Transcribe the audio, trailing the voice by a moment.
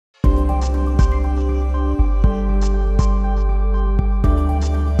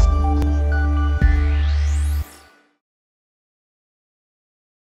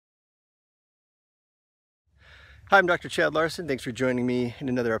Hi, I'm Dr. Chad Larson. Thanks for joining me in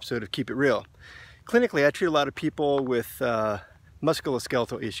another episode of Keep It Real. Clinically, I treat a lot of people with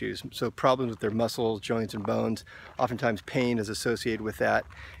musculoskeletal issues, so problems with their muscles, joints, and bones. Oftentimes pain is associated with that,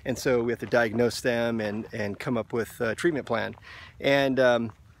 and so we have to diagnose them and come up with a treatment plan. And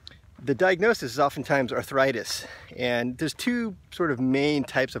the diagnosis is oftentimes arthritis, and there's two sort of main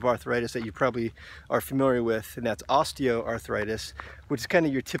types of arthritis that you probably are familiar with, and that's osteoarthritis, which is kind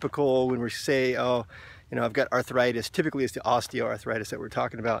of your typical when we say, oh, you know, I've got arthritis. Typically it's the osteoarthritis that we're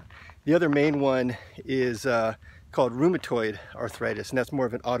talking about. The other main one is called rheumatoid arthritis, and that's more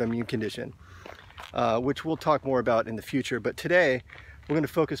of an autoimmune condition, which we'll talk more about in the future. But today we're going to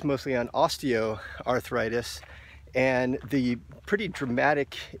focus mostly on osteoarthritis and the pretty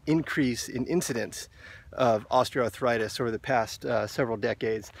dramatic increase in incidence of osteoarthritis over the past several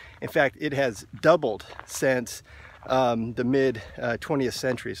decades. In fact, it has doubled since the mid 20th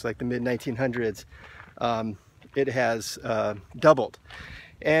century, so like the mid 1900s. It has doubled.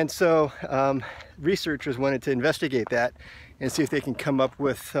 And so researchers wanted to investigate that and see if they can come up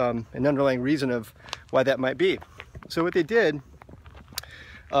with an underlying reason of why that might be. So what they did,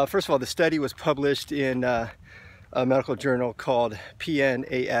 first of all, the study was published in a medical journal called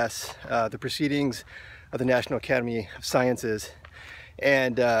PNAS, the Proceedings of the National Academy of Sciences.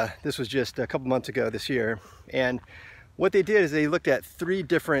 And this was just a couple months ago this year. And what they did is they looked at three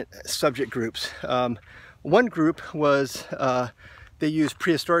different subject groups. One group was they used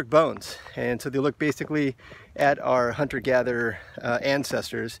prehistoric bones, and so they looked basically at our hunter-gatherer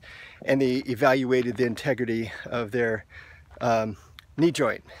ancestors, and they evaluated the integrity of their knee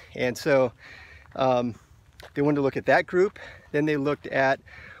joint. And so they wanted to look at that group. Then they looked at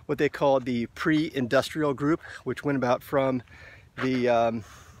what they called the pre-industrial group, which went about from the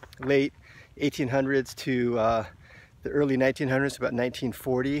late 1800s to the early 1900s, about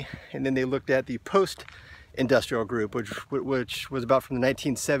 1940. And then they looked at the post-industrial group, which was about from the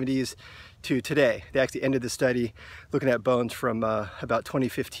 1970s to today. They actually ended the study looking at bones from about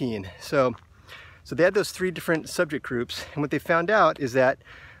 2015. So they had those three different subject groups, and what they found out is that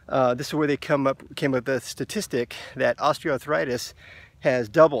this is where they came up with a statistic that osteoarthritis has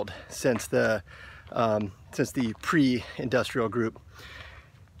doubled since the pre-industrial group.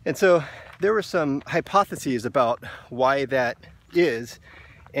 And so there were some hypotheses about why that is,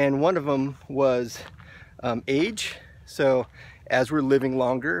 and one of them was age. So as we're living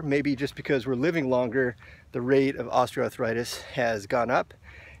longer, maybe just because we're living longer, the rate of osteoarthritis has gone up.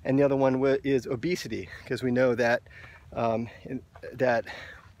 And the other one is obesity, because we know that that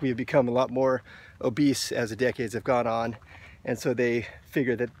we have become a lot more obese as the decades have gone on, and so they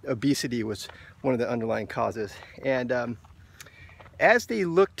figured that obesity was one of the underlying causes. And as they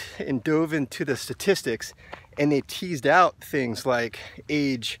looked and dove into the statistics, and they teased out things like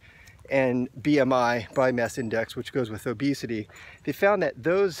age and BMI, body mass index, which goes with obesity, they found that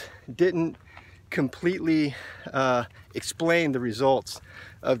those didn't completely explain the results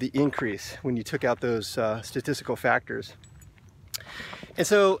of the increase when you took out those statistical factors. And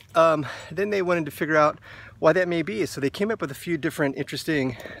so then they wanted to figure out why that may be. So they came up with a few different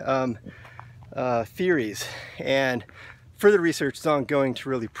interesting theories, and further research is ongoing to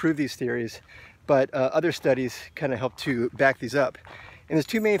really prove these theories, but other studies kind of help to back these up. And there's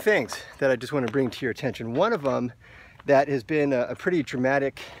two main things that I just want to bring to your attention. One of them that has been a pretty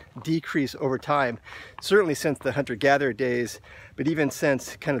dramatic decrease over time, certainly since the hunter-gatherer days, but even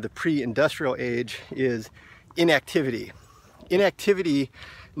since kind of the pre-industrial age, is inactivity. Inactivity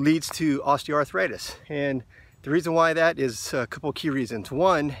leads to osteoarthritis, and the reason why that is a couple key reasons.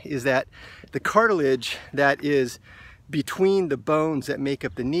 One is that the cartilage that is between the bones that make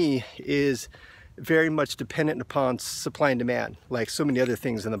up the knee is very much dependent upon supply and demand, like so many other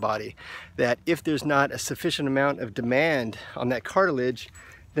things in the body, that if there's not a sufficient amount of demand on that cartilage,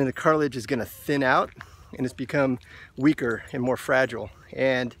 then the cartilage is going to thin out and it's become weaker and more fragile.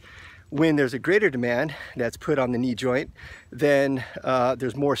 And when there's a greater demand that's put on the knee joint, then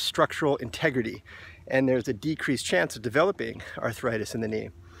there's more structural integrity, and there's a decreased chance of developing arthritis in the knee.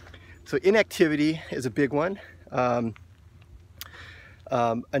 So inactivity is a big one. The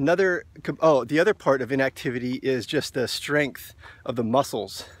other part of inactivity is just the strength of the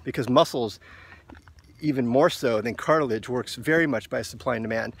muscles, because muscles, even more so than cartilage, works very much by supply and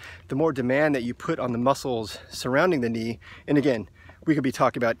demand. The more demand that you put on the muscles surrounding the knee, and again, we could be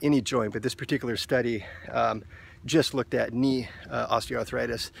talking about any joint, but this particular study just looked at knee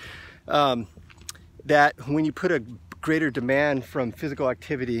osteoarthritis, that when you put a greater demand from physical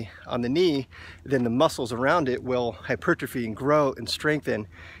activity on the knee, then the muscles around it will hypertrophy and grow and strengthen,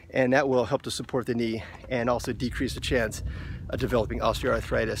 and that will help to support the knee and also decrease the chance of developing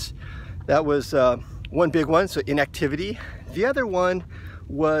osteoarthritis. That was One big one, so inactivity. The other one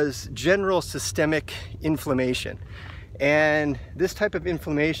was general systemic inflammation. And this type of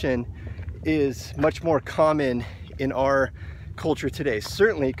inflammation is much more common in our culture today,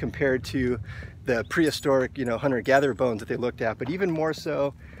 certainly compared to the prehistoric, hunter-gatherer bones that they looked at, but even more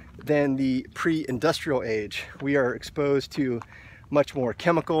so than the pre-industrial age. We are exposed to much more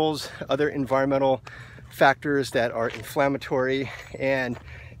chemicals, other environmental factors that are inflammatory, and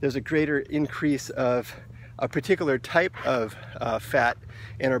there's a greater increase of a particular type of fat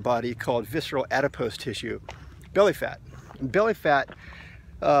in our body called visceral adipose tissue, belly fat. And belly fat,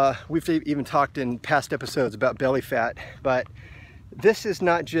 we've even talked in past episodes about belly fat, but this is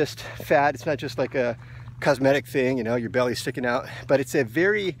not just fat. It's not just like a cosmetic thing, your belly sticking out, but it's a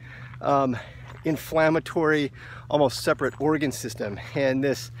very inflammatory, almost separate organ system. And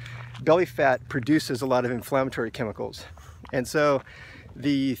this belly fat produces a lot of inflammatory chemicals. And so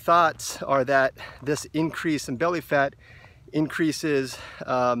the thoughts are that this increase in belly fat increases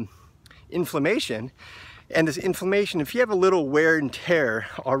inflammation. And this inflammation, if you have a little wear and tear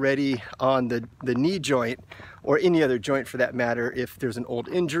already on the knee joint, or any other joint for that matter, if there's an old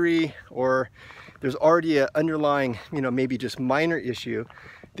injury or there's already an underlying, maybe just minor issue,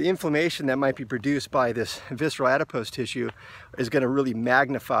 the inflammation that might be produced by this visceral adipose tissue is going to really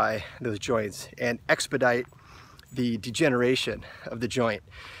magnify those joints and expedite the degeneration of the joint.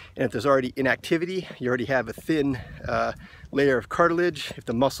 And if there's already inactivity, you already have a thin layer of cartilage. If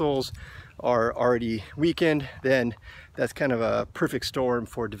the muscles are already weakened, then that's kind of a perfect storm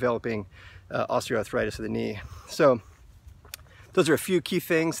for developing osteoarthritis of the knee. So those are a few key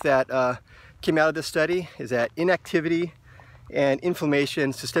things that came out of this study, is that inactivity and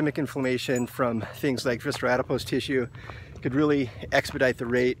inflammation, systemic inflammation from things like visceral adipose tissue could really expedite the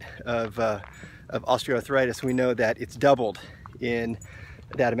rate of osteoarthritis. We know that it's doubled in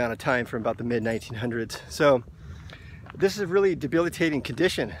that amount of time from about the mid-1900s. So this is a really debilitating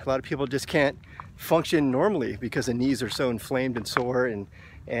condition. A lot of people just can't function normally because the knees are so inflamed and sore, and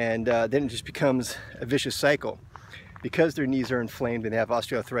then it just becomes a vicious cycle. Because their knees are inflamed and they have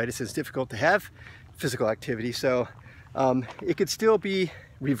osteoarthritis, it's difficult to have physical activity. So it could still be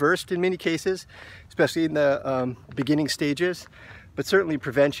reversed in many cases, especially in the beginning stages, but certainly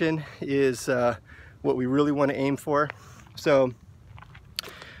prevention is what we really want to aim for. So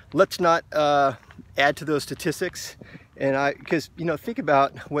let's not add to those statistics. And because think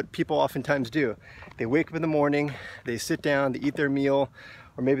about what people oftentimes do. They wake up in the morning, they sit down, they eat their meal,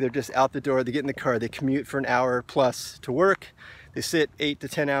 or maybe they're just out the door, they get in the car, they commute for an hour plus to work, they sit 8 to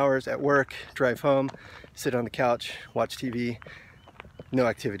 10 hours at work, drive home, sit on the couch, watch TV, no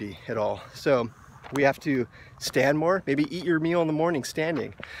activity at all. So we have to stand more, maybe eat your meal in the morning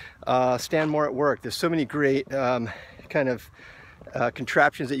standing, stand more at work. There's so many great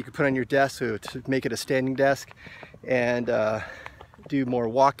contraptions that you can put on your desk to make it a standing desk, and do more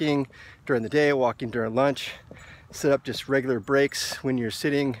walking during the day, walking during lunch. Set up just regular breaks when you're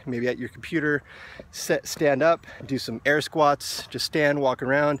sitting, maybe at your computer. Stand up, do some air squats, just stand, walk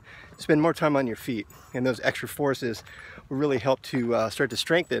around, spend more time on your feet. And those extra forces will really help to start to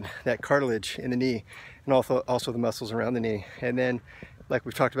strengthen that cartilage in the knee, and also the muscles around the knee. And then, like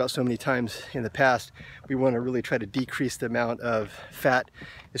we've talked about so many times in the past, we want to really try to decrease the amount of fat,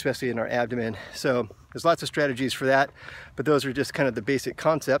 especially in our abdomen. So there's lots of strategies for that, but those are just kind of the basic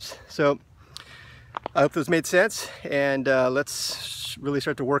concepts. So I hope those made sense, and let's really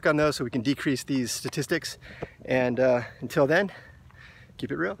start to work on those so we can decrease these statistics. And until then, keep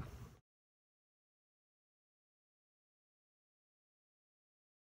it real.